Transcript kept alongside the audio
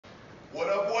What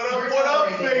up,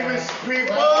 famous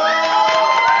people?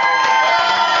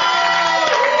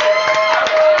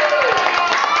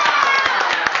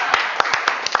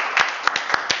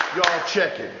 Y'all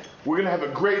check it. We're gonna have a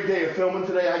great day of filming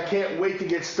today. I can't wait to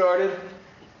get started.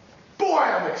 Boy,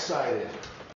 I'm excited.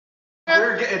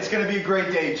 It's gonna be a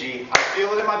great day, G. I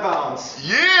feel it in my bones.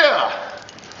 Yeah!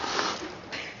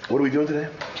 What are we doing today?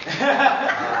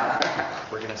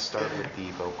 We're gonna start with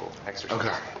the vocal exercise.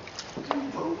 Okay.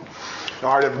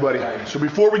 All right, everybody. So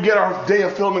before we get our day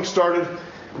of filming started,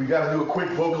 we gotta do a quick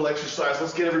vocal exercise.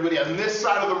 Let's get everybody on this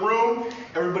side of the room.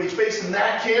 Everybody facing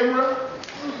that camera.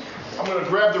 I'm gonna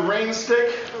grab the rain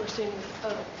stick.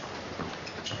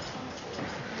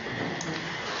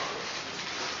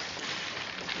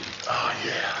 Oh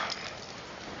yeah.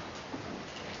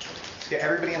 Let's get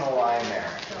everybody in a line there.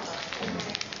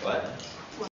 What?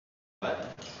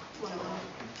 What?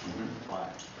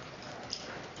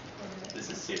 This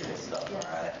is serious stuff, yes.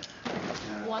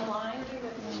 Alright? One line?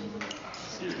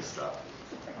 Serious stuff.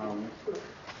 All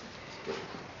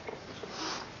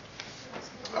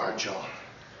right, y'all.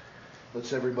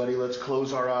 Let's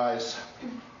close our eyes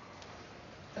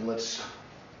and let's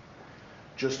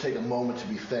just take a moment to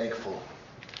be thankful.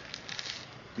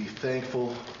 Be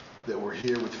thankful that we're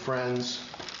here with friends.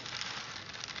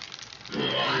 We're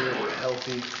here, we're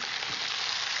healthy.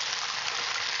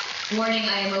 Warning,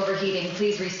 I am overheating.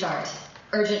 Please restart.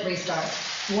 Urgent restart.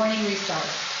 Warning, restart.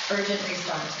 Urgent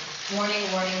restart.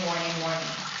 Warning, warning, warning, warning.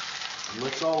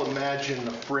 Let's all imagine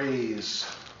a phrase,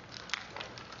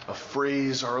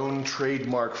 our own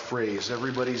trademark phrase,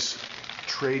 everybody's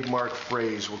trademark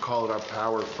phrase. We'll call it our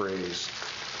power phrase.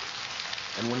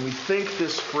 And when we think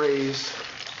this phrase,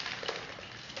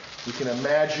 we can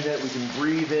imagine it, we can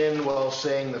breathe in while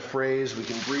saying the phrase, we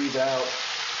can breathe out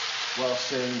while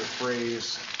saying the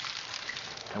phrase.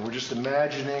 And we're just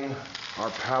imagining our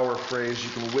power phrase. You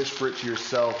can whisper it to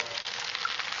yourself.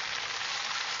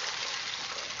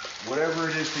 Whatever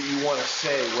it is that you want to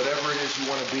say, whatever it is you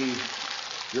want to be,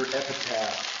 your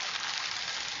epitaph.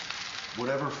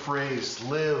 Whatever phrase,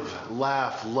 live,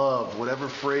 laugh, love, whatever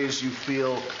phrase you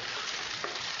feel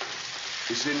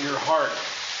is in your heart.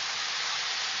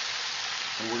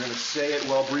 And we're going to say it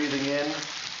while breathing in,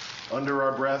 under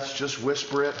our breaths, just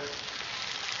whisper it.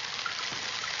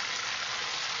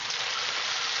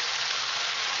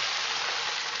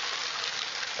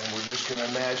 And we're just going to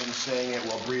imagine saying it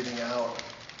while breathing out.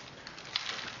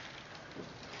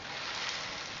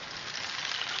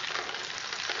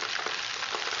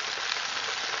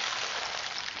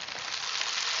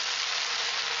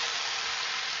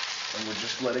 And we're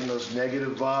just letting those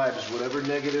negative vibes, whatever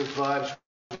negative vibes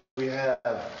we have,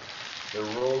 they're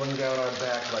rolling down our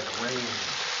back like rain.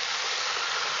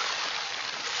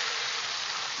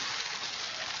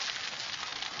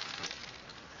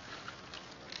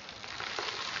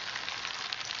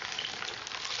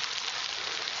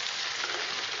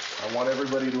 I want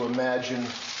everybody to imagine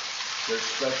their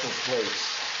special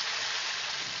place.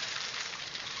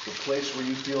 The place where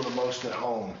you feel the most at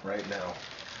home right now.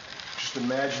 Just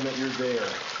imagine that you're there.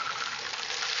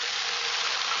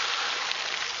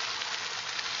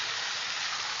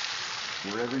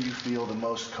 Wherever you feel the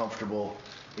most comfortable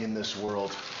in this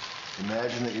world,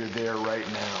 imagine that you're there right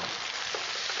now.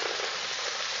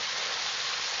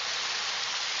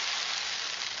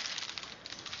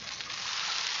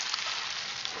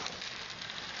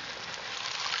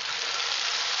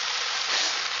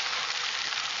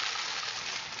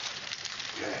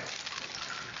 Okay.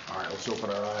 All right, let's open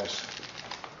our eyes.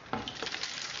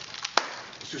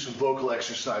 Let's do some vocal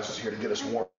exercises here to get us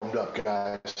warmed up,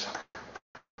 guys.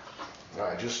 All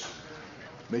right, just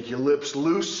make your lips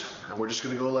loose, and we're just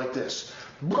gonna go like this.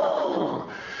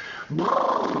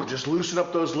 Just loosen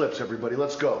up those lips, everybody.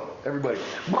 Let's go. Everybody.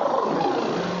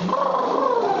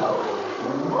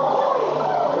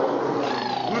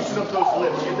 Loosen up those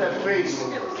lips. Get that face.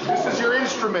 This is your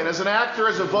instrument. As an actor,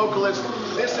 as a vocalist,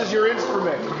 this is your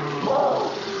instrument.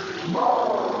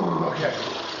 Okay.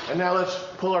 And now let's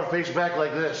pull our face back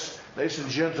like this. Nice and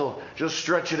gentle. Just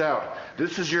stretch it out.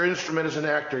 This is your instrument as an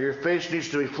actor. Your face needs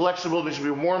to be flexible. It needs to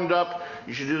be warmed up.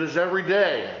 You should do this every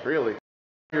day, really.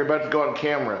 You're about to go on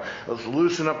camera. Let's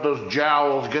loosen up those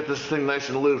jowls. Get this thing nice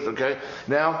and loose, okay?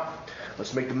 Now,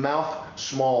 let's make the mouth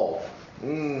small.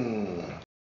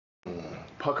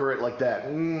 Pucker it like that.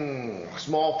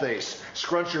 Small face.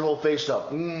 Scrunch your whole face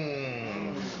up.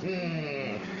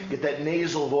 Get that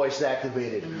nasal voice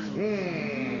activated.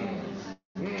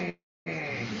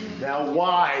 Now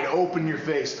wide, open your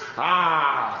face.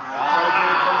 Try to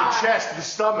get it from the chest to the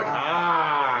stomach.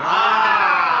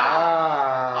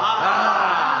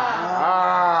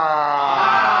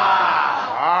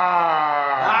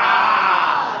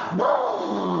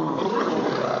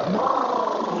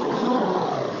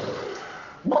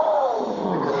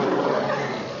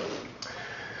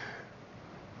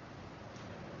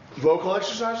 vocal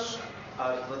exercises?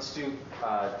 Let's do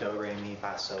do, re, mi,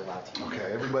 fa, sol, la, ti.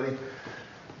 Okay, everybody.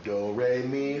 Do, re,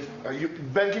 mi.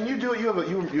 Ben, can you do it? You have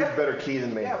a better key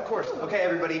than me. Yeah, of course. Okay,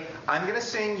 everybody. I'm gonna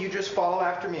sing. You just follow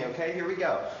after me. Okay, here we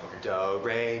go. Do,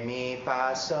 re, mi,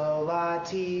 fa, sol, la,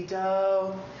 ti,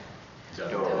 do.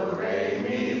 Do, re,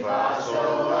 mi, fa,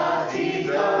 sol, la, ti,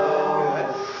 do.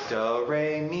 Good. Do,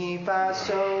 re, mi, fa,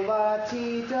 sol, la,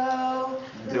 ti, do.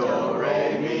 Do,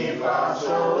 re, mi, fa,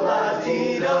 sol, la,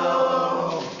 ti, do.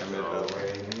 Do,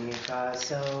 re, mi, fa,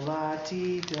 sol, la,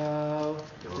 ti, do.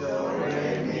 Do,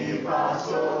 re, mi, fa,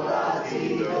 sol, la,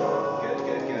 ti, do.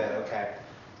 Good. Okay.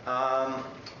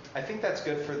 I think that's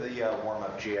good for the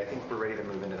warm-up, G. I think we're ready to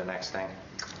move into the next thing.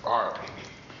 All right.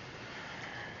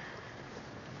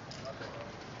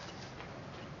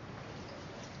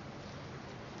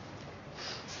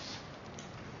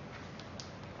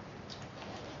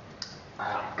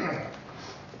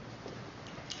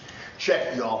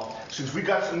 Check, y'all. Since we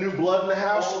got some new blood in the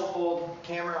house. Hold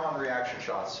camera on reaction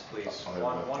shots, please.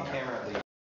 One camera at least.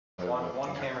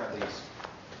 One camera at least.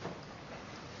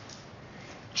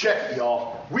 Check it,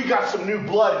 y'all. We got some new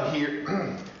blood in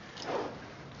here.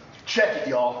 Check it,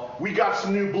 y'all. We got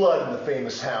some new blood in the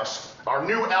famous house. Our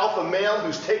new alpha male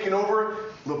who's taken over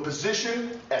the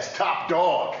position as top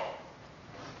dog.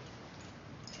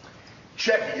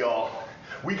 Check it, y'all.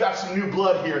 We got some new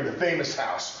blood here in the famous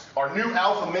house. Our new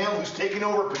alpha male who's taken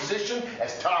over position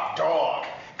as top dog,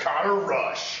 Connor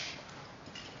Rush.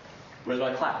 Where's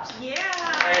my claps? Yeah.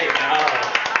 Hey,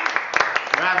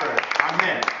 Remember, I'm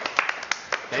in.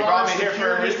 They brought me here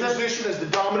for a his reason. position as the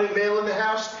dominant male in the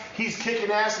house. He's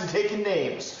kicking ass and taking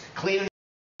names,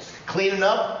 cleaning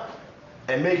up,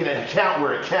 and making it count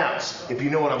where it counts. If you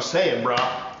know what I'm saying, bro.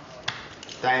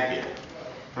 Thank you.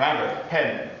 Remember,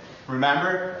 him.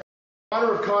 Remember? In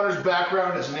honor of Connor's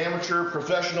background as an amateur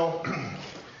professional,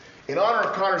 in honor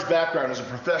of Connor's background as a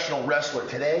professional wrestler,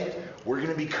 today we're going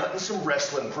to be cutting some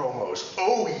wrestling promos.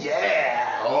 Oh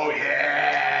yeah! Oh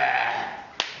yeah!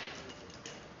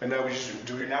 And now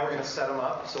Now we're going to set them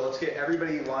up. So let's get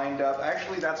everybody lined up.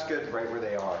 Actually, that's good right where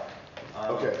they are.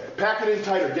 Okay, pack it in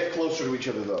tighter, get closer to each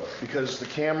other though, because the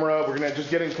camera, we're gonna just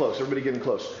get in close, everybody getting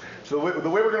close. So the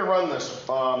way we're gonna run this,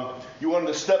 you want them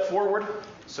to step forward?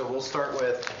 So we'll start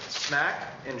with Smaack,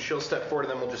 and she'll step forward,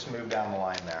 and then we'll just move down the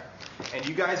line there. And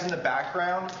you guys in the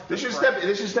background. They should step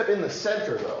in the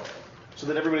center though, so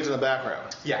that everybody's in the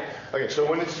background. Yeah. Okay, so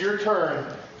when it's your turn,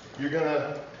 you're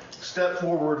gonna step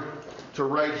forward to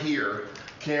right here.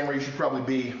 Camera, you should probably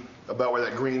be about where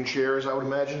that green chair is, I would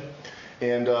imagine.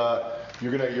 And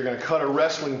you're gonna cut a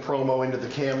wrestling promo into the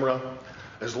camera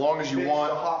as long as you Binx,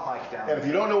 want. the hot mic down. And if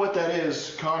you don't know what that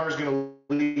is, Connor's gonna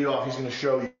lead off. He's gonna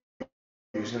show you.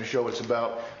 He's going to show what it's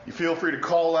about. You feel free to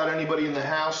call out anybody in the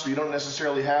house. You don't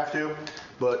necessarily have to,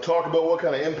 but talk about what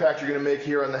kind of impact you're going to make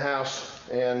here on the house.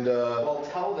 And well,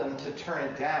 tell them to turn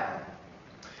it down.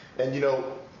 And you know,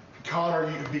 Connor,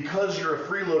 because you're a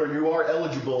freeloader, you are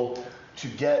eligible to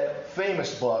get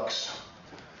famous bucks.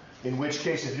 In which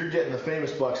case, if you're getting the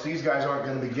famous bucks, these guys aren't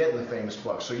going to be getting the famous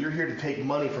bucks. So you're here to take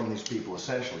money from these people,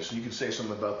 essentially. So you can say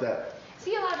something about that. Is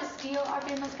he allowed to steal our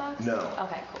famous bucks? No.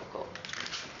 Okay, cool.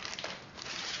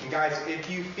 And guys, if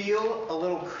you feel a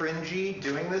little cringy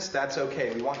doing this, that's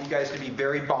okay. We want you guys to be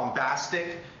very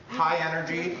bombastic, high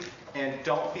energy, and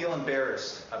don't feel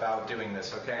embarrassed about doing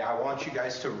this, okay? I want you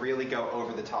guys to really go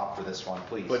over the top for this one,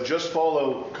 please. But just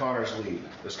follow Connor's lead.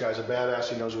 This guy's a badass.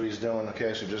 He knows what he's doing.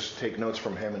 Okay, so just take notes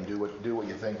from him and do what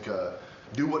you think.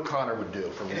 Do what Connor would do.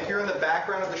 From And now if you're in on. the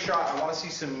background of the shot, I want to see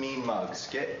some mean mugs.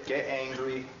 Get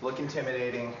angry, look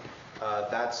intimidating.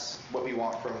 That's what we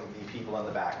want from the people in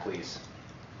the back, please.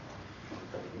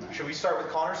 Should we start with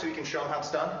Connor so we can show him how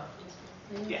it's done?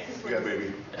 Yeah. Yeah,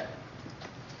 baby. Yeah.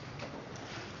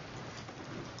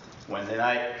 Wednesday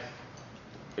night,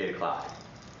 8 o'clock.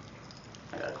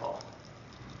 I got a call.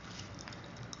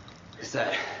 He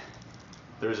said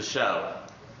there was a show.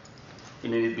 He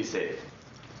needed to be saved.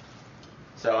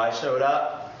 So I showed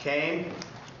up, came,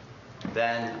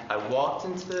 then I walked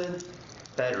into the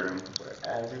bedroom where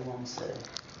everyone was sitting.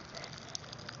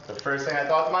 The first thing I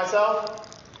thought to myself,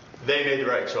 they made the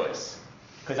right choice.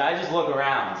 Because I just look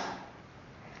around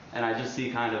and I just see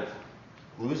kind of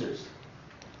losers.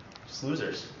 Just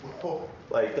losers.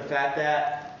 Like the fact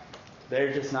that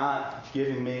they're just not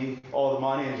giving me all the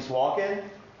money and just walking,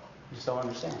 I just don't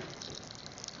understand.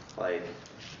 Like,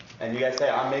 and you guys say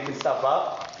I'm making stuff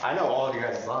up. I know all of your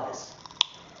guys' lies.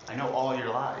 I know all your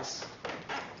lies.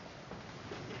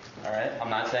 All right? I'm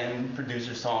not saying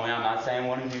producers told me. I'm not saying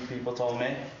one of you people told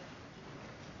me.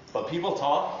 But people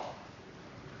talk,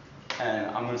 and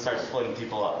I'm going to start splitting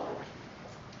people up.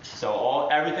 So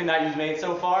everything that you've made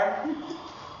so far,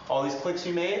 all these clicks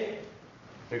you made,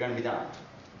 they're gonna be done.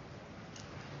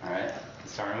 All right,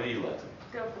 starting with you, Lexi.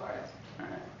 Go for it. All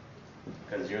right,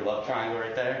 because your love triangle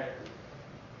right there,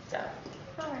 it's out.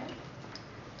 All right.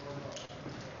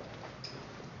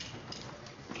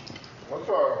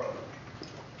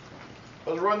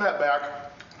 Let's run that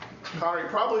back. Connor, you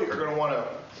probably are going to want to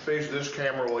face this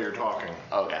camera while you're talking.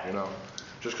 Okay. You know,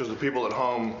 just because the people at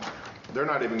home, they're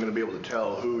not even going to be able to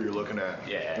tell who you're looking at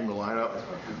in the lineup.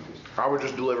 I would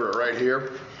just deliver it right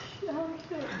here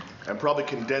and probably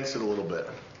condense it a little bit.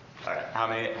 All right. How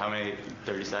many?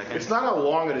 30 seconds. It's not how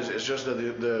long it is. It's just that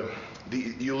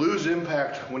you lose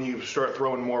impact when you start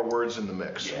throwing more words in the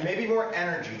mix. Yeah. Maybe more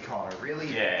energy, Connor.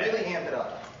 Really amp it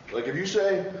up. Like if you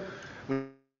say,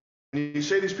 when you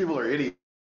say these people are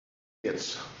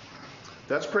idiots,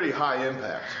 that's pretty high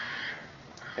impact.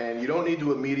 And you don't need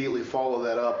to immediately follow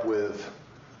that up with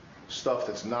stuff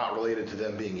that's not related to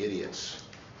them being idiots.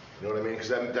 You know what I mean? Because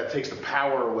that takes the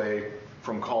power away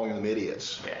from calling them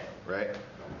idiots. Yeah. Right?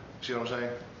 See what I'm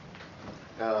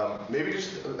saying? Maybe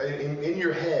just in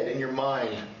your head, in your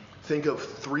mind, think of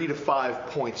 3 to 5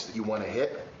 points that you want to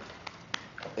hit,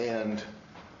 and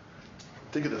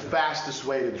think of the fastest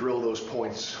way to drill those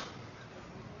points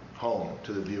home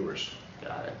to the viewers.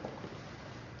 Got it.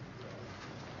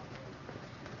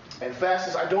 And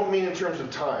fastest, I don't mean in terms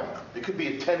of time. It could be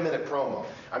a 10-minute promo.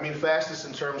 I mean fastest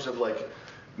in terms of like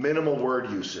minimal word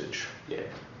usage. Yeah.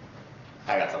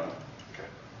 I got something. Okay.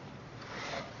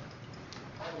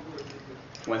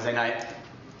 Wednesday night,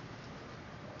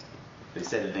 they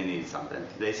said that they needed something.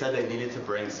 They said they needed to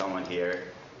bring someone here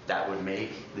that would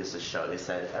make this a show. They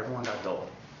said everyone got dull.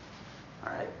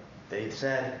 All right. They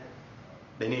said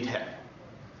they need him.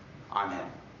 I'm him.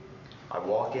 I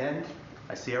walk in,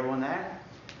 I see everyone there.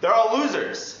 They're all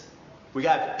losers. We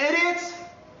got idiots,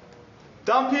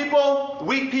 dumb people,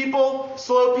 weak people,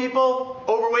 slow people,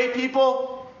 overweight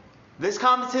people. This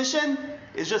competition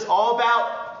is just all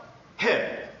about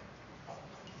him.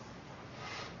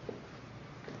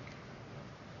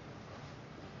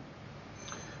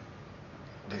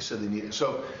 They said they need it.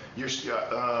 So you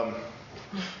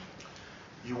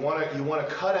want to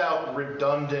cut out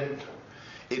redundant.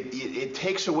 It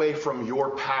takes away from your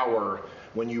power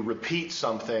when you repeat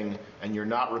something and you're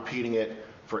not repeating it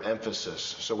for emphasis.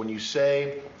 So when you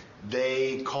say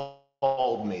they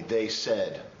called me, they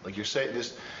said, like you're saying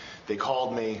this, they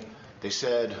called me, they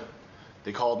said,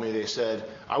 they called me, they said.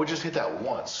 I would just hit that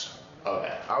once.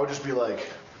 Okay. I would just be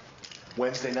like,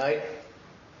 Wednesday night,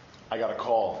 I got a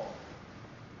call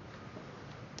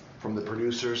from the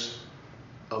producers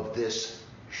of this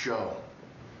show.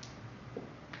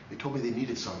 They told me they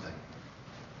needed something.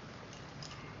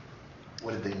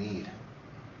 What did they need?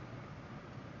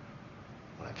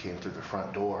 When I came through the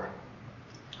front door,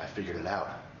 I figured it out.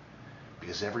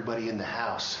 Because everybody in the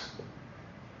house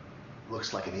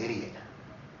looks like an idiot.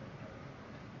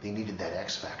 They needed that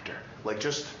X factor. Like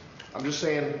I'm just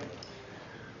saying,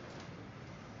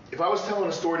 if I was telling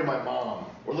a story to my mom,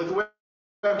 or like the way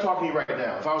I'm talking to you right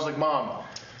now, if I was like, Mom,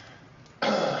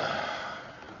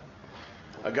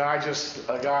 a guy just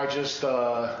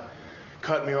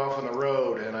cut me off on the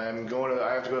road, and I have to go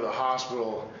to the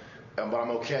hospital, but I'm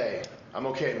okay. I'm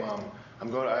okay, Mom. I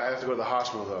have to go to the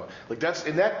hospital though. Like that's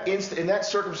in that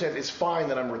circumstance, it's fine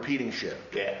that I'm repeating shit.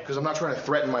 Yeah. Because I'm not trying to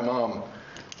threaten my mom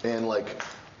and like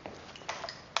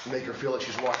make her feel like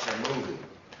she's watching a movie.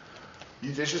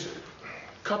 It's just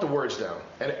cut the words down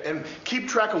and keep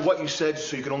track of what you said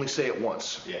so you can only say it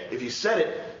once. Yeah. If you said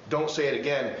it, don't say it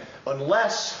again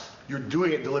unless you're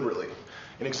doing it deliberately.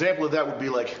 An example of that would be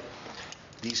like,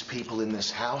 these people in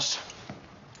this house,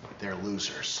 they're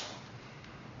losers.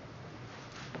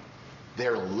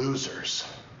 They're losers.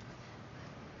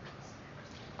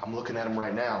 I'm looking at them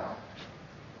right now.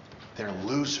 They're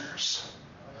losers.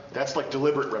 That's like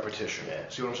deliberate repetition. Yeah.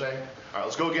 See what I'm saying? All right,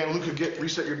 let's go again. Luca,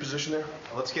 reset your position there.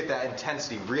 Let's get that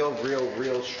intensity,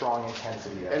 real strong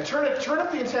intensity there. And turn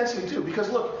up the intensity too, because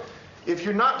look, if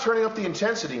you're not turning up the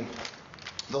intensity,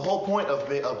 the whole point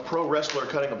of a pro wrestler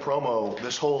cutting a promo,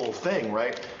 this whole thing,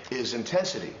 right, is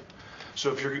intensity.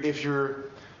 So if you're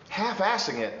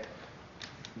half-assing it,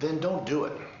 then don't do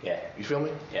it. Yeah. You feel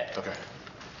me? Yeah. Okay.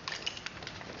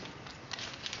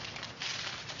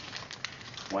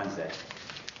 Wednesday,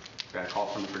 got a call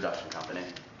from the production company.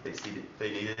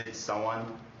 They needed someone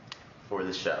for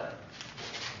the show.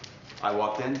 I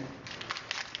walked in.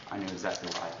 I knew exactly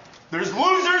why. There's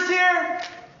losers here.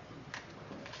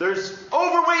 There's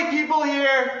overweight people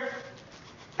here,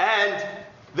 and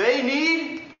they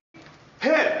need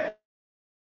him.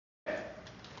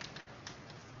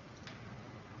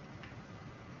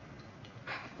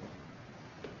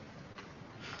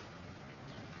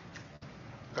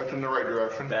 in the right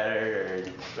direction. Better.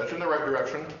 That's in the right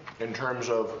direction in terms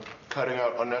of cutting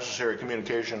out unnecessary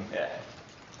communication. Yeah.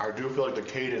 I do feel like the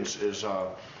cadence is,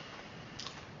 have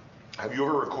you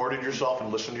ever recorded yourself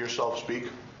and listened to yourself speak?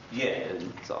 Yeah,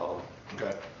 it's all.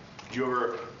 Okay. Do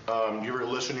you ever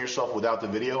listen to yourself without the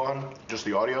video on, just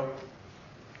the audio?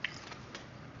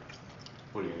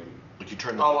 What do you mean? Like you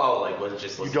turn the. Like was it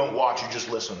just? You don't watch, you just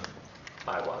listen.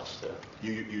 I watched too.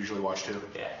 You usually watch too.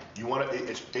 Yeah. You want to.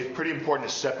 It's pretty important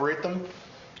to separate them,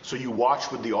 so you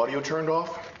watch with the audio turned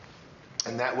off,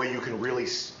 and that way you can really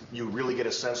get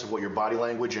a sense of what your body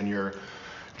language and your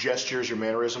gestures, your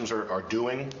mannerisms are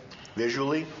doing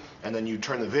visually, and then you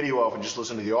turn the video off and just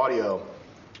listen to the audio.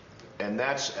 And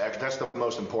that's the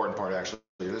most important part, actually.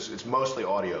 It's mostly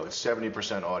audio. It's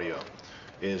 70% audio.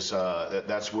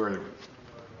 That's where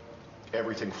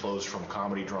everything flows from: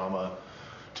 comedy, drama,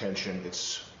 tension.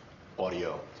 It's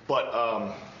audio.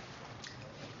 But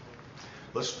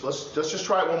let's just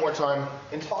try it one more time.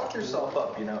 And talk yourself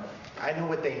up, you know. I know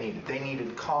what they needed. They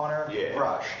needed Connor,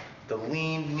 Rush, the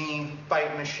lean, mean,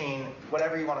 fight machine,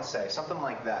 whatever you want to say, something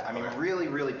like that. I mean, really,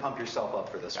 really pump yourself up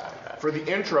for this one. For the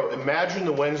intro, imagine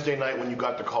the Wednesday night when you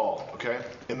got the call, okay?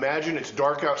 Imagine it's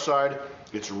dark outside,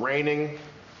 it's raining,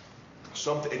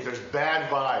 there's bad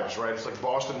vibes, right? It's like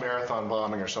Boston Marathon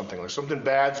bombing or something. Like something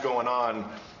bad's going on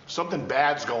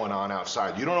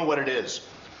outside. You don't know what it is.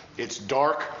 It's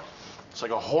dark. It's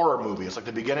like a horror movie. It's like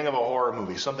the beginning of a horror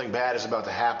movie. Something bad is about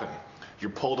to happen.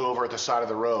 You're pulled over at the side of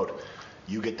the road.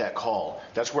 You get that call.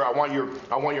 That's where I want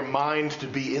your mind to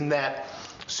be in that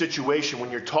situation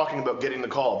when you're talking about getting the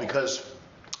call, because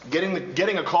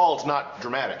getting a call is not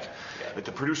dramatic. Like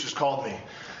the producers called me.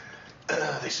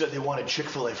 They said they wanted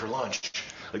Chick-fil-A for lunch.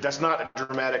 Like that's not a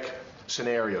dramatic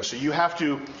scenario. So you have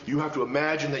to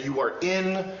imagine that you are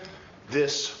in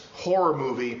this horror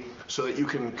movie so that you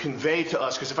can convey to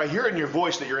us, because if I hear it in your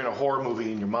voice that you're in a horror movie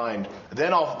in your mind,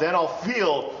 then I'll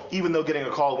feel, even though getting a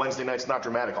call Wednesday night's not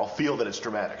dramatic, I'll feel that it's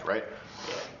dramatic, right?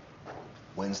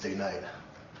 Wednesday night,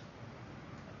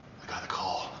 I got a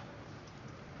call.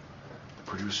 The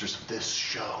producers of this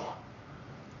show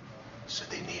said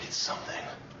they needed something.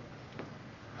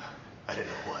 I didn't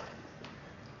know what.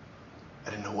 I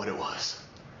didn't know what it was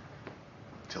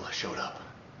until I showed up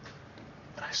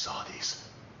and I saw these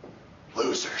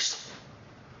losers.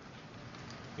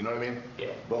 You know what I mean?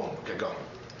 Yeah. Boom. Okay, go.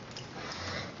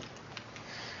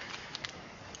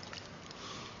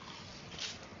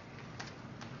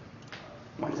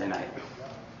 Wednesday night.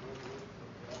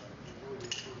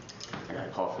 I got a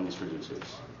call from these producers.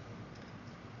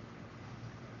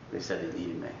 They said they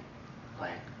needed me.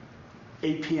 Like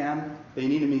 8 p.m. They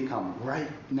needed me to come right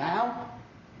now.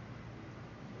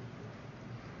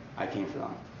 I came for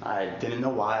them. I didn't know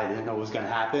why. I didn't know what was going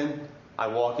to happen. I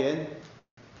walk in.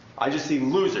 I just see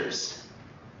losers.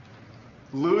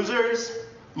 Losers.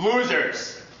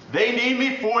 Losers. They need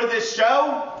me for this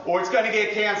show or it's going to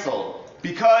get canceled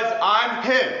because I'm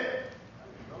him.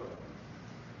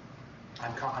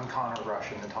 I'm Connor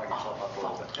Rush, and then talk yourself up a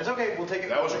little bit. It's okay. We'll take it.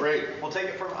 That was great. We'll take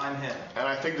it from I'm him. And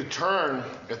I think the turn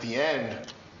at the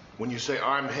end, when you say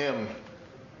I'm him,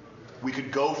 we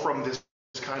could go from this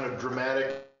kind of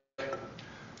dramatic,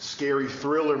 scary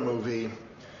thriller movie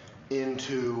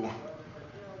into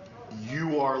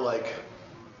you are like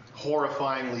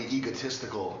horrifyingly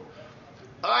egotistical.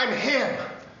 I'm him.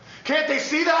 Can't they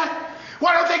see that?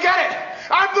 Why don't they get it?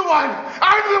 I'm the one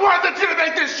that's gonna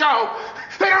make this show.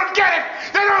 They don't get it.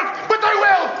 They don't, but they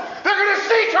will. They're gonna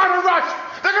see Connor Rush.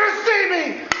 They're gonna see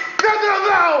me. Then they'll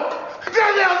know.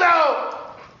 Then they'll know.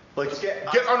 Like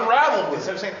get unraveled with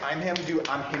Instead of saying I'm him, do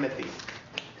I'm Himothy.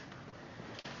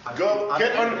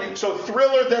 So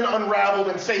thriller, then unraveled,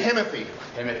 and say Himothy.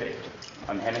 Himothy.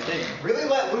 I'm Himothy. Really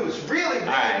let loose. Really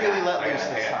let loose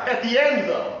this time. At the end,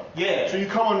 though. Yeah. So you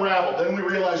come unraveled. Then we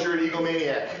realize you're an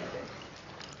egomaniac.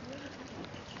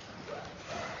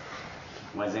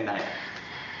 Wednesday night.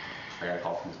 I got a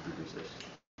call from the producers.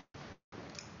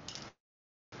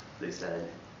 They said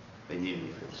they needed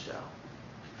me for the show.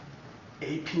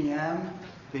 8 p.m.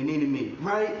 They needed me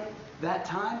right that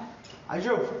time. I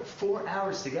drove 4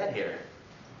 hours to get here.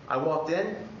 I walked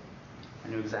in. I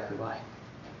knew exactly why.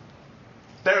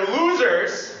 They're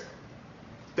losers.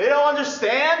 They don't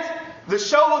understand. The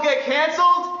show will get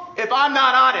canceled if I'm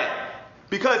not on it.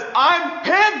 Because I'm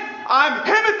him. I'm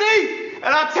Himothy. And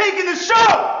I'm taking the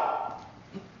show.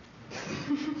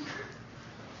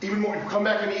 Even more, come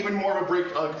back and even more of a break,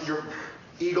 your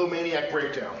egomaniac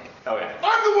breakdown. Okay.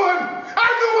 I'm the one!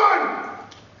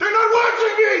 They're not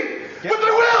watching me! But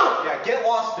they will! Yeah, get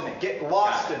lost in it. Get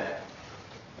lost in it.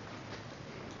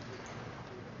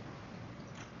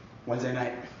 Wednesday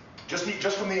night.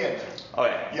 Just from the end.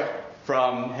 Okay. Yeah.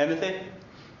 From Timothy?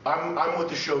 I'm what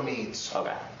the show needs.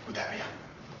 Okay. Would that be?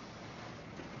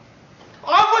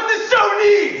 I'm what the show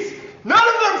needs! None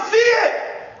of them see it!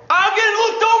 I'm getting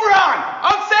looked over on!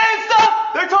 I'm saying stuff!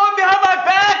 They're talking behind my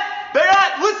back! They're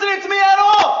not listening to me at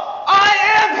all! I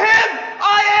am him!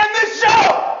 I am the show!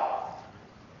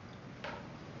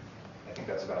 I think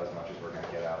that's about as much as we're going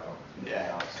to get out of them.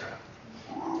 Yeah.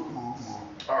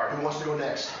 All right, who wants to go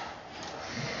next?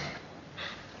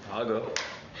 I'll go.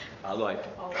 I like.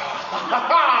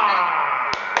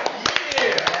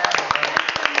 Yeah!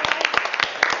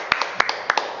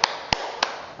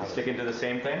 I'm sticking to the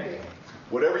same thing?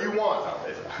 Whatever you want.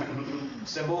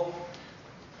 Simbal,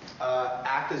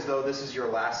 act as though this is your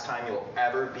last time you'll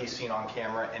ever be seen on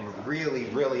camera and really,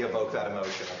 really evoke that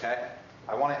emotion, okay?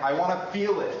 I want to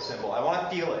feel it, Simbal. I want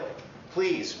to feel it.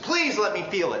 Please, please let me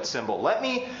feel it, Simbal. Let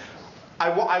me,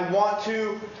 I'm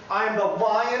the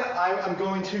lion. I'm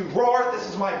going to roar. This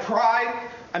is my pride.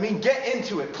 I mean, get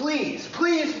into it. Please,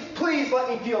 please, please let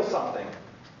me feel something.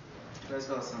 Let's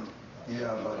go some.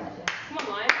 Yeah, buddy. Come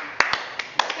on, Lion.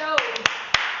 Let's go.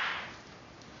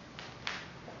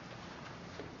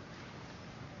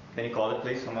 Can you call it,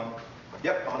 please, someone?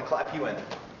 Yep, I'm going to clap you in.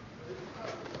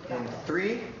 In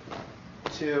 3,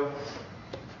 2.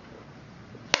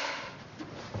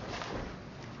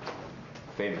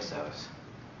 Famous house.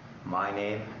 My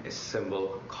name is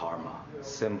Simbal Karma.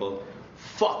 Simbal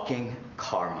fucking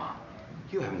Karma.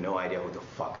 You have no idea who the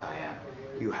fuck I am.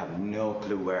 You have no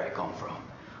clue where I come from.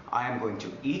 I am going to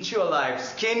eat you alive,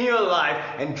 skin you alive,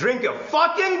 and drink your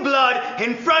fucking blood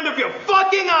in front of your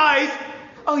fucking eyes.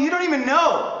 Oh, you don't even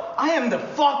know. I am the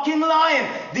fucking lion,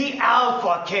 the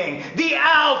alpha king, the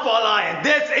alpha lion.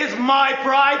 This is my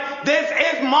pride. This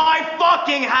is my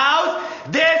fucking house.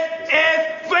 This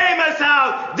is famous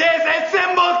house. This is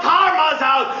Simbal Karma's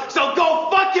house. So go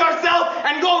fuck yourself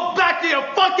and go back to your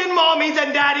fucking mommies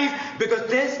and daddies, because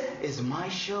this is my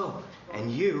show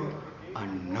and you are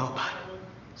nobody.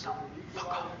 So fuck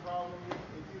off.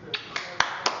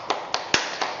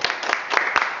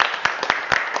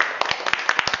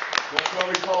 That's why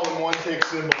we call him One Take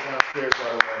Simbal downstairs,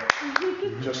 by the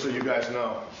way. Just so you guys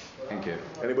know. Thank you.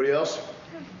 Anybody else?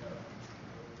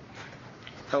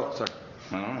 Oh, sorry.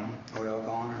 Mm. Are we all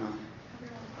going or not?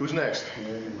 Who's next?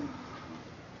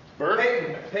 Burt?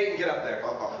 Payton, get up there.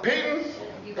 Payton?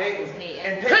 You guys Payton, hate it.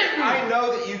 and Payton, I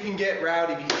know that you can get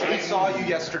rowdy because I saw you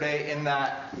yesterday in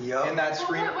that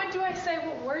screen. Well, what do I say?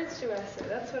 What words do I say?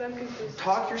 That's what I'm confused.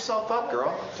 Talk yourself up,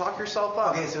 girl. Talk yourself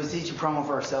up. Okay, so it's each a promo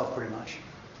for ourselves, pretty much.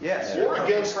 Yes. Or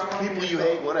against people you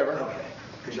hate, whatever. Okay.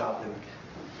 Good job, dude.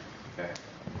 Okay.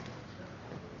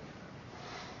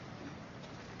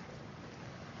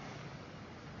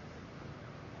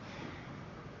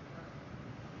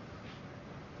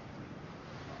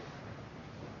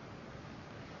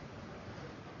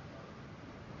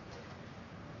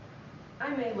 I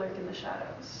may lurk in the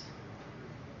shadows,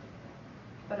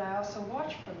 but I also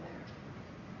watch from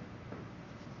there.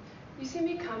 You see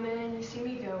me coming, you see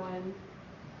me going,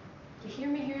 you hear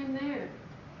me here and there,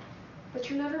 but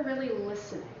you're never really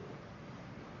listening.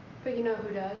 But you know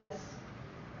who does?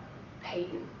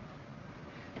 Payton.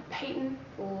 Payton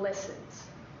listens.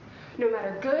 No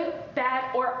matter good,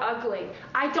 bad, or ugly,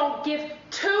 I don't give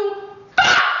 2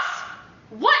 fucks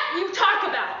what you talk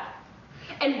about.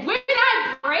 And when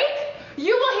I break,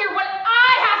 you will hear what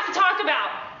I have to talk about.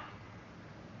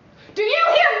 Do you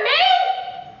hear me?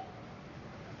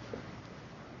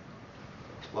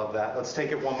 Love that. Let's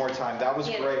take it one more time. That was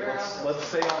Get it, great. girl. Let's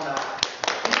stay on that.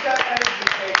 Keep that energy,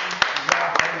 Payton.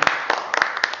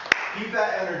 Keep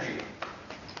that energy.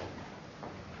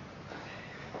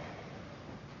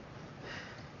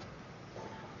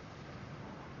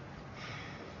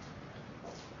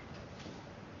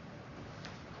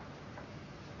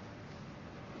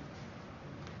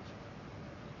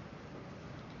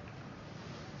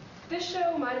 This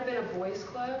show might have been a boys'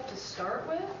 club to start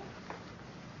with,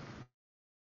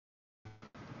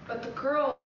 but the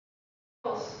girls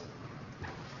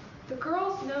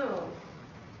know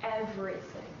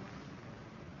everything.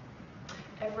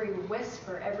 Every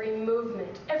whisper, every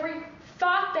movement, every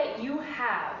thought that you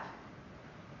have,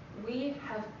 we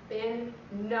have been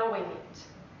knowing it.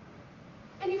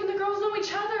 And even the girls know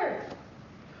each other.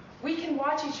 We can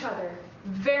watch each other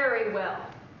very well.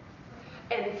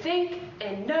 And think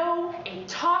and know and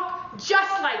talk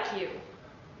just like you.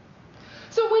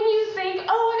 So when you think,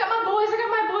 oh, I got my boys,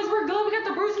 we're good, we got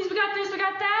the brewskis, we got this, we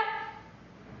got that.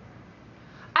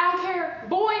 I don't care,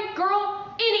 boy,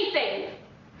 girl, anything.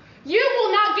 You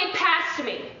will not get past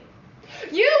me.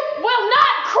 You will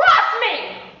not cross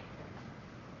me.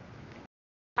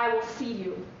 I will see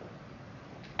you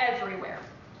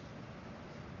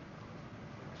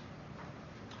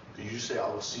Did you just say I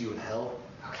will see you in hell?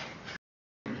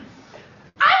 I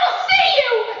will see you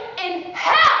in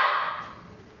hell!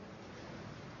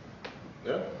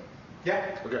 Yeah?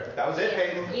 Yeah. Okay. That was it,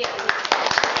 Payton. Yeah.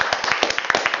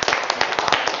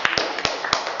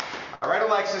 All right,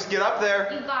 Alexis, get up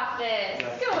there. You got this.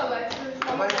 Let's go, Alexis.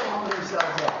 Everybody calm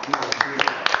themselves up. Come on, You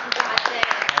got this.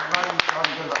 everybody talk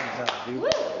good about themselves,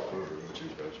 dude.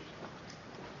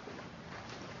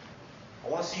 I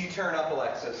want to see you turn up,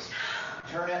 Alexis.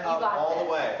 Turn it You up got all this. the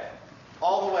way.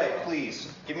 All the way,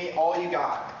 please. Give me all you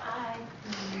got.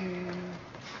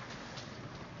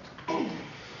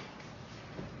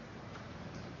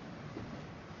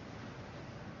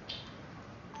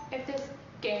 If this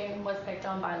game was picked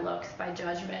on by looks, by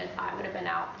judgment, I would have been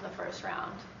out for the first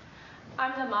round.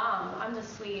 I'm the mom, I'm the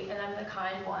sweet, and I'm the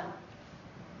kind one.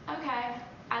 Okay,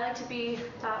 I like to be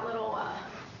that little,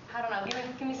 I don't know,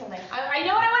 give me something. I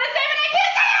know what I want to say, but I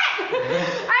can't say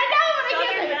it! I know, but I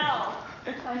can't say it.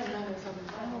 I don't know Southern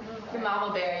Belle. Your mama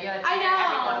bear. You gotta I take know.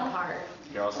 everyone apart.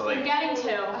 You're also I'm like, getting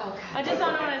to. Okay. I just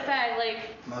don't know what to say, like,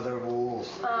 Mother of wolves.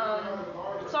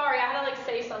 sorry, I had to like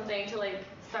say something to like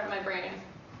start my brain.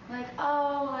 Like,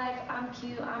 oh, like, I'm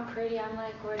cute, I'm pretty, I'm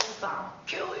like, Gordy, but I'll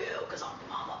kill you, because I'm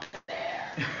Mama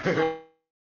Bear.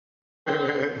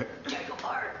 Take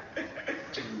apart.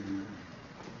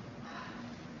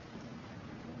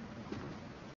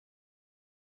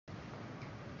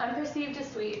 I'm perceived as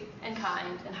sweet and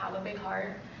kind and have a big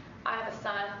heart. I have a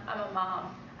son, I'm a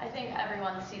mom. I think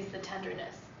everyone sees the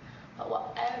tenderness. But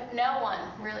what no one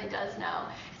really does know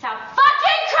is how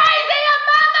fucking crazy a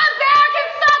mama bear can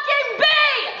fucking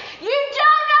be! You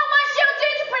don't know what she'll do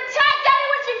to protect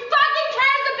anyone she fucking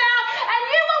cares about, and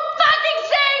you will fucking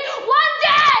see one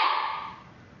day!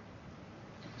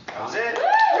 That was it.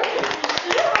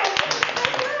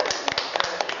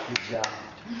 Good job.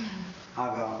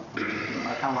 I'll go.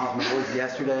 I come off my voice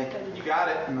yesterday. You got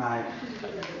it. Right.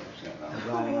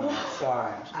 Everybody,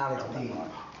 sorry. Alex B.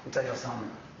 I'll tell you something.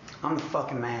 I'm the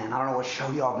fucking man. I don't know what show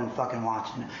y'all been fucking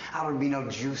watching. I don't be no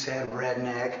juicehead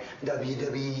redneck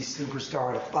WWE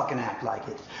superstar to fucking act like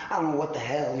it. I don't know what the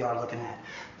hell y'all looking at.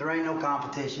 There ain't no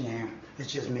competition here.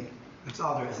 It's just me. That's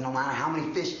all there is. No matter how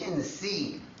many fish in the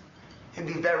sea, it'd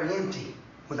be very empty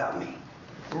without me.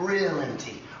 Real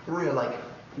empty. Real like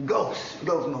ghosts.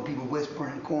 Ghosts know people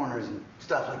whispering in corners and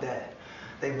stuff like that.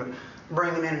 They were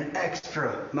bringing in an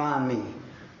extra behind me.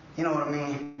 You know what I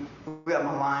mean? We got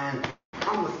my lion.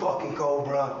 I'm the fucking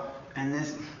cobra. And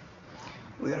this,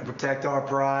 we gotta protect our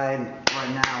pride. Right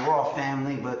now, we're all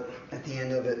family, but at the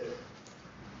end of it,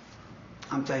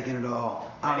 I'm taking it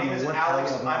all. I My don't name know is what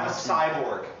Alex. the hell I'm a y'all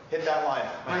cyborg. Hit that line.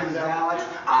 My name's Alex.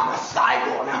 I'm a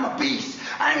cyborg. I'm a beast.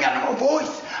 I ain't got no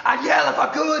voice. I'd yell if I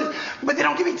could, but they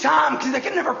don't give me time because they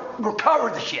can never recover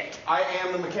the shit. I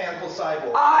am the mechanical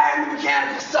cyborg. I am the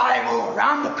mechanical cyborg.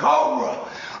 I'm the cobra.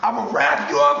 I will wrap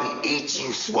you up and eat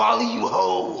you, swallow you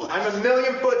whole. I'm a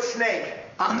 1,000,000-foot snake.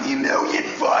 I'm the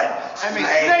 1,000,000-foot I'm a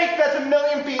snake that's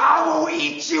 1,000,000 feet. I will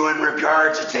eat you and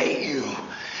regurgitate you.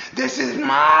 This is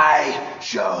my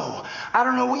show. I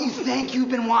don't know what you think you've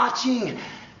been watching.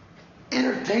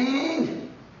 Entertaining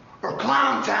or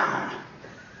Clown Town?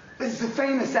 This is the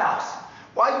famous house.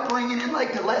 Why are you bringing in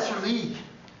like the lesser league?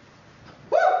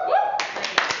 Woo!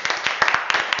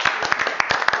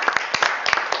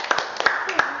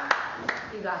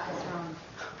 You got this, Ron.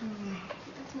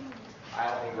 I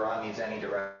don't think Ron needs any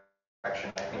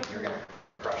direction. I think you're gonna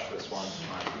crush this one.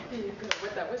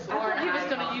 With that whistle. I thought he was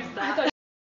gonna use that.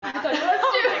 I thought you was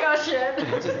too. Oh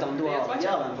shit. Just don't do all the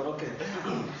yelling, but okay.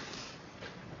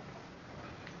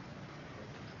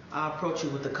 I approach you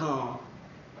with the calm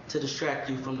to distract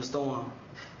you from the storm.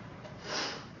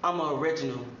 I'm a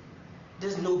original.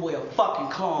 This new boy a fucking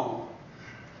calm.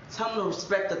 Tell him to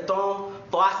respect the throne,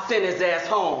 for I send his ass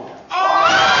home.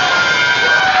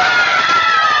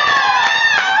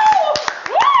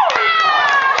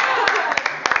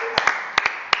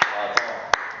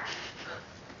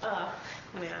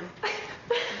 Man.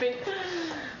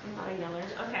 I'm not a yeller.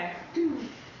 Okay.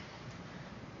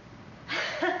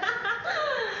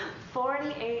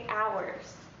 48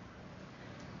 hours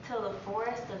till the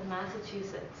forest of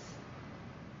Massachusetts.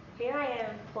 Here I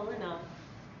am pulling up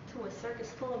to a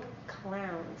circus full of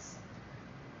clowns.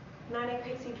 9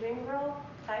 Pixie Dream Girl,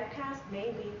 typecast,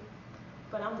 maybe.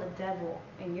 But I'm the devil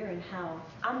and you're in hell.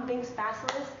 I'm Binx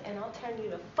Basilisk and I'll turn you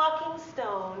to fucking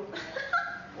stone.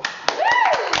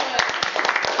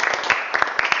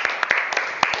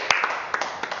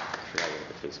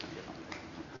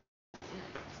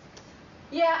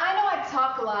 Yeah, I know I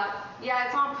talk a lot. Yeah,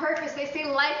 it's on purpose. They say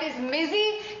life is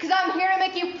Mizzy, because I'm here to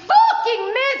make you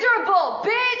fucking miserable,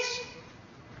 bitch!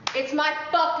 It's my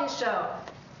fucking show.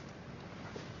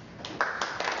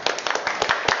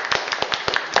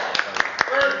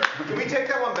 Can we take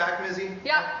that one back, Mizzy?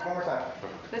 Yeah. One more time.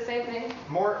 The same thing?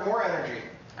 More energy.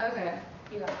 Okay.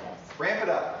 You got this. Ramp it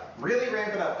up. Really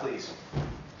ramp it up, please.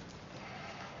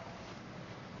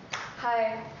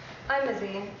 Hi, I'm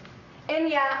Mizzy. And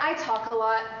yeah, I talk a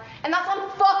lot. And that's on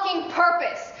fucking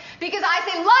purpose. Because I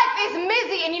say life is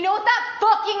Mizzy, and you know what that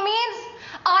fucking means?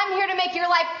 I'm here to make your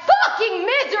life fucking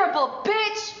miserable,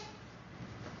 bitch!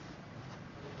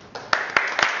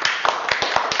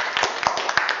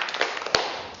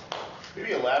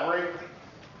 Maybe elaborate?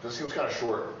 This seems kind of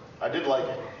short. I did like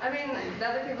it. I mean, the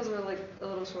other people's were like a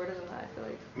little shorter than that, I feel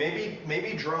like.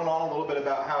 Maybe drone on a little bit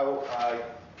about how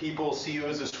people see you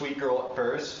as a sweet girl at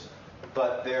first,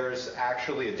 but there's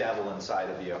actually a devil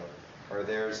inside of you, or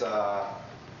there's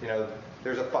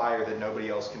there's a fire that nobody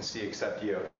else can see except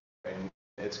you, and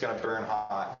it's gonna burn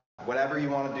hot. Whatever you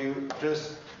want to do,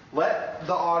 just let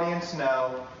the audience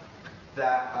know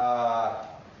that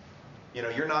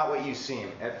you're not what you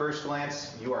seem. At first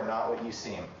glance, you are not what you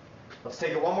seem. Let's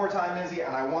take it one more time, Mizzy,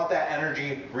 and I want that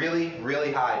energy really,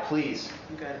 really high, please.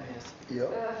 You got it, Miz.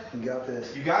 Yep, you got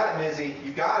this. You got it, Mizzy.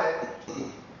 You got it.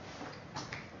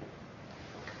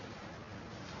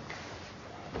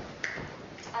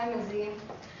 I'm Mizzy.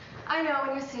 I know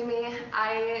when you see me,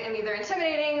 I am either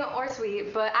intimidating or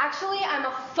sweet, but actually I'm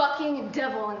a fucking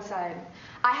devil inside.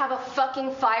 I have a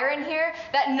fucking fire in here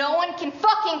that no one can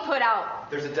fucking put out.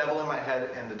 There's a devil in my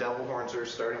head, and the devil horns are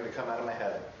starting to come out of my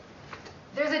head.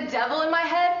 There's a devil in my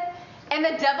head, and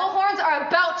the devil horns are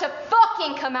about to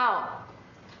fucking come out.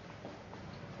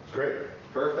 Great.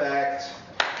 Perfect.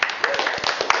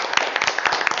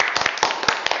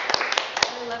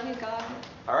 I love you, God.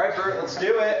 All right, Burt, let's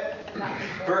do it.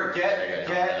 Burt, get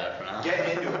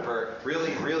into it, Burt.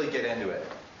 Really, really get into it.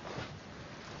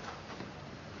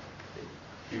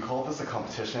 You call this a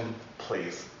competition?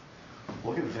 Please.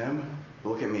 Look at them,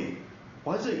 look at me.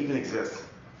 Why does it even exist?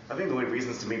 I think the only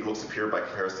reason is to make it look superior by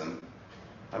comparison.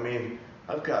 I mean,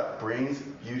 I've got brains,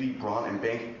 beauty, brawn, and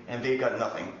bank, and they've got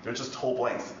nothing. They're just total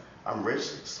blanks. I'm rich,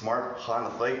 smart, hot,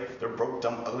 and athletic. They're broke,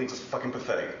 dumb, ugly, just fucking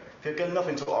pathetic. They've got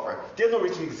nothing to offer. They have no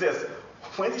reason to exist.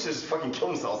 Why don't they just fucking kill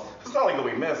themselves? It's not like they'll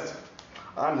be missed.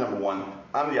 I'm number one.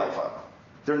 I'm the alpha.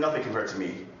 They're nothing compared to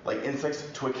me. Like insects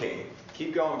to a king.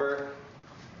 Keep going, Burt.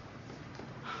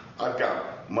 I've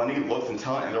got money, looks, and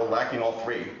talent, and they're lacking all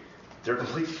three. They're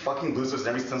complete fucking losers in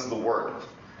every sense of the word.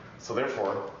 So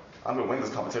therefore, I'm gonna win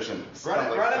this competition. Run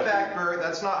it back, Burt.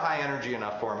 That's not high energy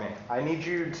enough for me. I need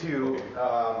you to.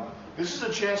 This is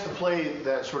a chance to play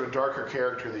that sort of darker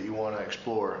character that you want to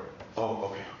explore.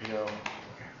 Oh, okay. You know.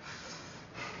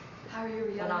 How you were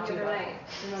yelling the other night,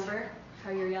 remember? How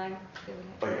you were yelling the other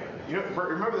night? Oh, yeah. You know, Bert,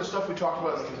 remember the stuff we talked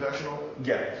about in the confessional?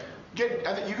 Yeah.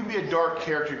 I think you can be a dark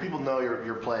character. People know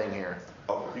you're playing here.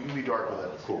 Oh. You can be dark with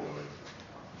it. Cool.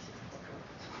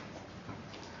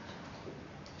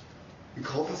 You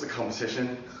call this a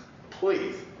competition?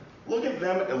 Please. Look at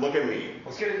them and look at me.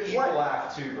 Let's get an evil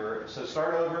laugh too, Burt. So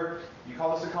start over. You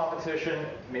call this a competition,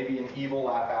 maybe an evil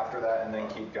laugh after that, and then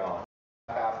keep going.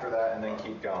 After that, and then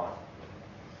keep going.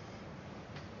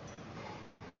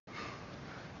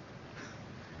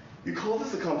 You call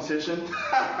this a competition?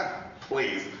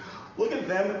 Please. Look at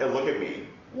them and look at me.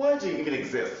 Why do you even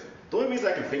exist? The only reason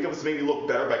I can think of is to make me look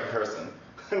better by comparison.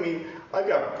 I mean, I've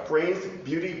got brains,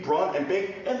 beauty, brawn, and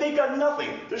bank, and they got nothing.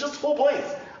 They're just full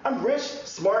blanks. I'm rich,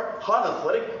 smart, hot, and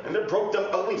athletic, and they're broke, dumb,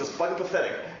 ugly, just fucking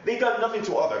pathetic. They got nothing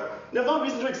to offer. They have no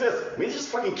reason to exist. Maybe they just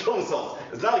fucking kill themselves.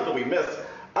 It's not like they'll be missed.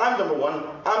 I'm number one.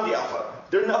 I'm the alpha.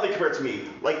 They're nothing compared to me.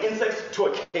 Like insects to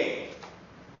a king.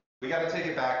 We got to take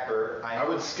it back, Burt. I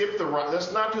would skip the rhyme.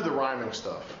 Let's not do the rhyming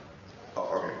stuff.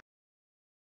 Oh, okay.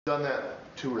 Done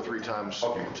that 2 or 3 times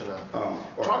Okay. tonight.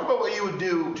 Okay. Talk about what you would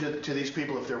do to these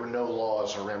people if there were no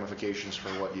laws or ramifications for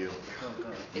what you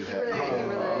had.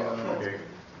 Okay.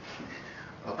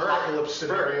 Apocalypse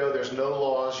scenario. There's no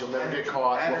laws. You'll never get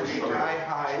caught. What would Energy, you do?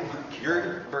 high.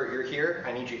 Burt, you're here.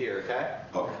 I need you here, okay?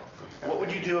 Okay. What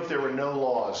would you do if there were no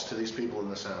laws to these people in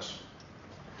this house?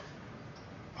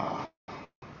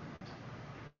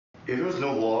 If there was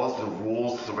no laws, no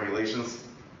rules, no regulations,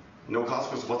 no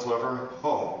consequences whatsoever,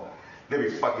 they'd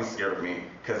be fucking scared of me.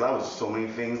 Because I was so many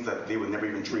things that they would never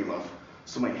even dream of.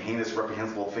 So many heinous,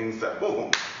 reprehensible things that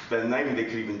at night they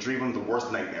could even dream of the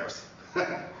worst nightmares.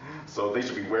 So they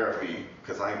should beware of me,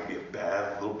 because I could be a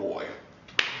bad little boy.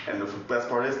 And the best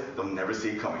part is, they'll never see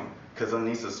it coming. Because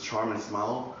underneath this charm and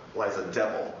smile lies a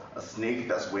devil, a snake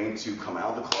that's waiting to come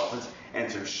out of the closet and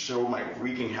to show my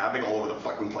wreaking havoc all over the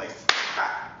fucking place.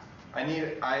 That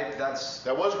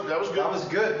was good. That was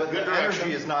good, but Good the direction.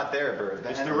 energy is not there, Burt.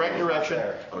 It's the right direction.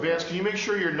 Vance, can you make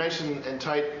sure you're nice and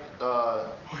tight,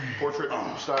 portrait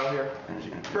style here?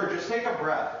 Burt, just take a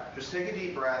breath. Just take a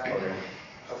deep breath.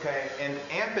 Okay, and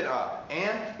amp it up.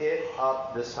 Amp it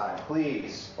up this time,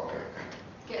 please. Okay.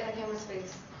 Get in the camera's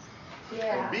face.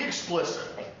 Yeah. And be explicit.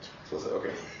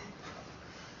 Okay.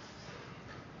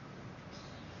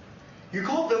 You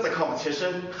call this a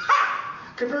competition?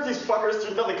 Ha! Compared to these fuckers,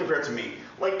 there's nothing compared to me.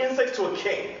 Like insects to a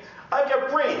king. I've got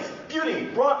brains, beauty,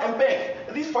 brawn, and bank.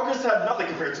 And these fuckers have nothing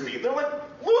compared to me. They're like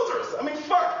losers. I mean,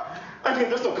 fuck. I mean,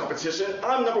 there's no competition.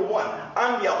 I'm number one.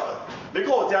 I'm the alpha. They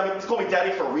call me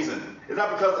daddy for a reason. It's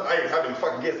not because I have any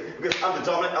fucking kids. Because I'm the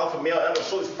dominant alpha male and I'm gonna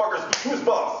show these fuckers who's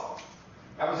boss.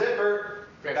 That was it, Burt.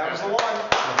 That was the one.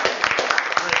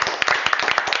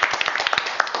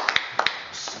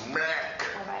 Smack.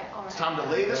 All right. It's time to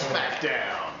lay the smack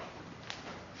down.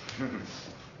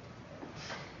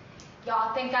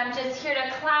 Y'all think I'm just here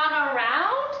to clown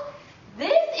around?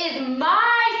 This is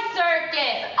my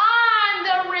circus. I'm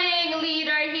the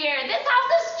ringleader here. This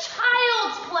house is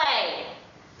child's play.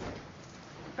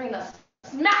 Bring the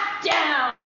smack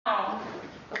down.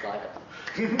 That's all I got.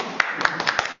 Can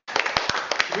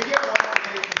we get one more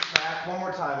take from Smaack? One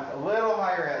more time. A little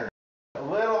higher energy. A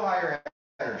little higher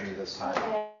energy this time.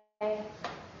 Okay.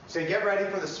 So get ready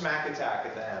for the smack attack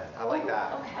at the end. I like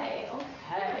that. Okay. You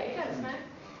got it, Smaack.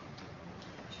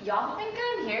 Y'all think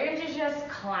I'm here to just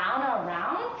clown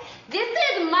around? This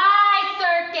is my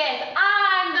circus.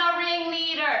 I'm the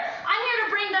ringleader. I'm here to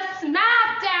bring the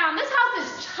smack down. This house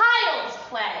is child's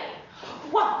play.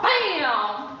 Wha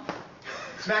bam!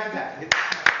 Smack attack.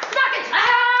 Smack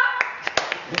attack!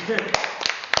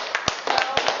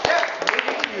 Yeah, we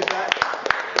can use that.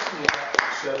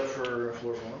 Set up for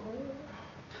floor one.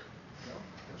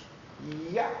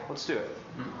 Yeah, let's do it.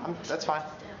 That's fine.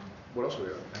 What else we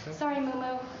got? Sorry, Moo.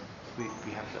 We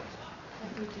have to.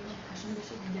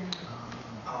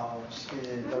 Oh,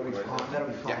 shit. That'll be fun. That'll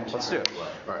be fun. Yeah, let's do it.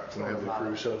 All right, can I have the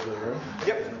crew set up for the room?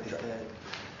 Yep.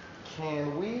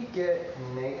 Can we get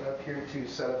Nate up here to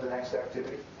set up the next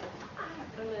activity?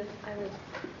 I would.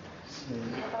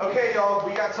 Okay, y'all,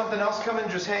 we got something else coming.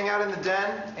 Just hang out in the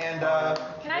den and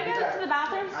Can I go to the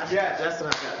bathroom? yeah,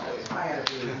 I gotta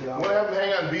do it, y'all. Want to have them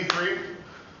hang on B3?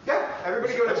 yeah,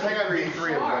 everybody go to Let's hang on B3,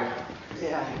 everybody.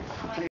 Yeah.